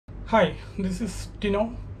Hi, this is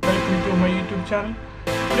Tino. Welcome to my YouTube channel.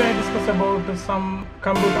 Today I discuss about some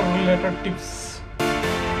computer related tips.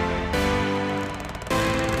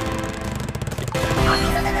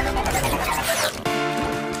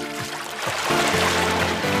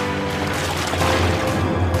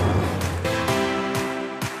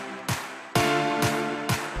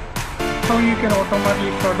 How you can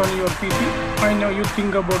automatically shut down your PC. I know you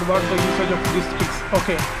think about what the usage of these tricks.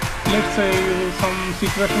 Okay, let's say some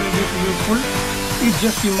situation is useful. You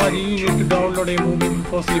just imagine you need to download a movie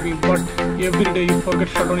before sleeping, but every day you forget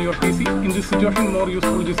to shut down your PC. In this situation, more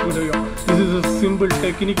useful this video. This is a simple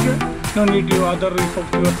technique. No need your other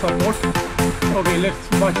software support. Okay, let's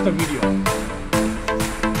watch the video.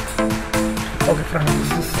 Okay friends,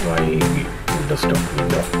 this is my desktop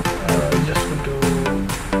window. Just go to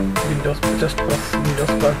Windows, just press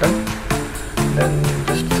Windows button, then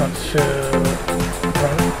just search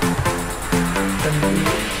run, then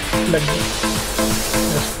like this,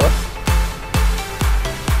 just press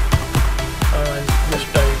and just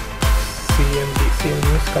type cmd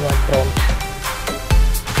means command prompt,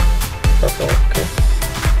 press OK,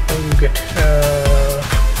 and you get a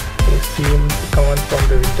cmd command from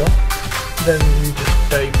the window. Then you just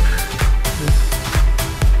type this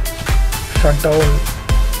shutdown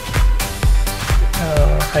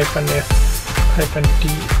 -s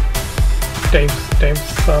 -t times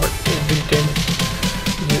are every time.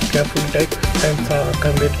 You carefully type, times are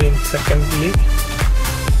calculated in secondly.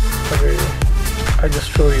 Okay, I just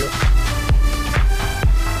show you.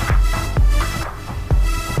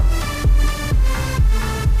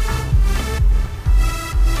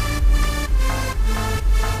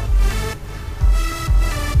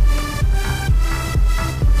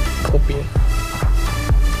 Copy.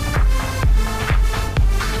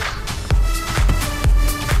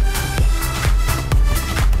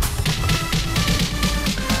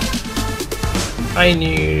 I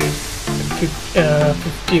need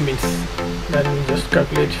 50 minutes. Then just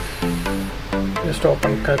calculate. Just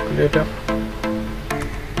open calculator.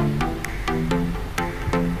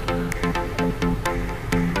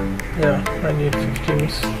 Yeah, I need 50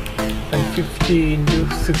 minutes. And 50 into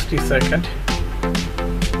 60 seconds.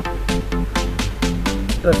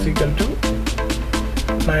 That's equal to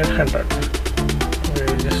 900. We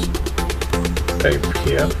just type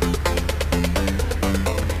here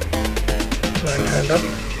 900,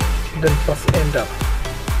 then press enter.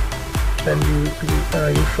 Then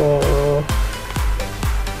you show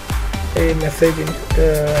a message in,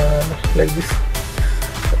 like this.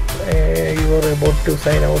 You are about to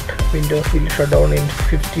sign out. Windows will shut down in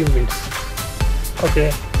 15 minutes.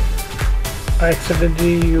 Okay,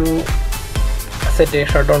 accidentally you set a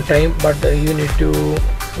shutdown time, but you need to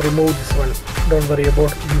remove this one. Don't worry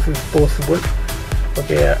about this, is possible.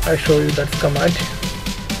 Okay, I show you that command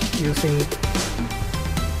using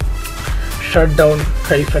shutdown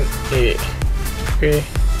 -a. Okay,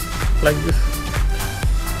 like this.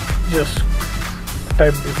 Just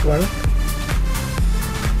type this one.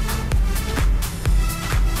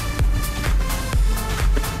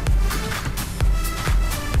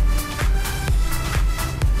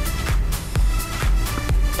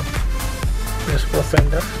 Just press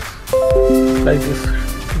enter. Like this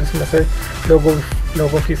message,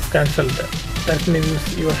 logo is cancelled. That means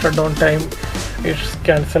your shutdown time is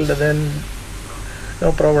cancelled. Then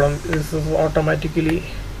no problem, this is automatically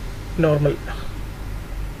normal.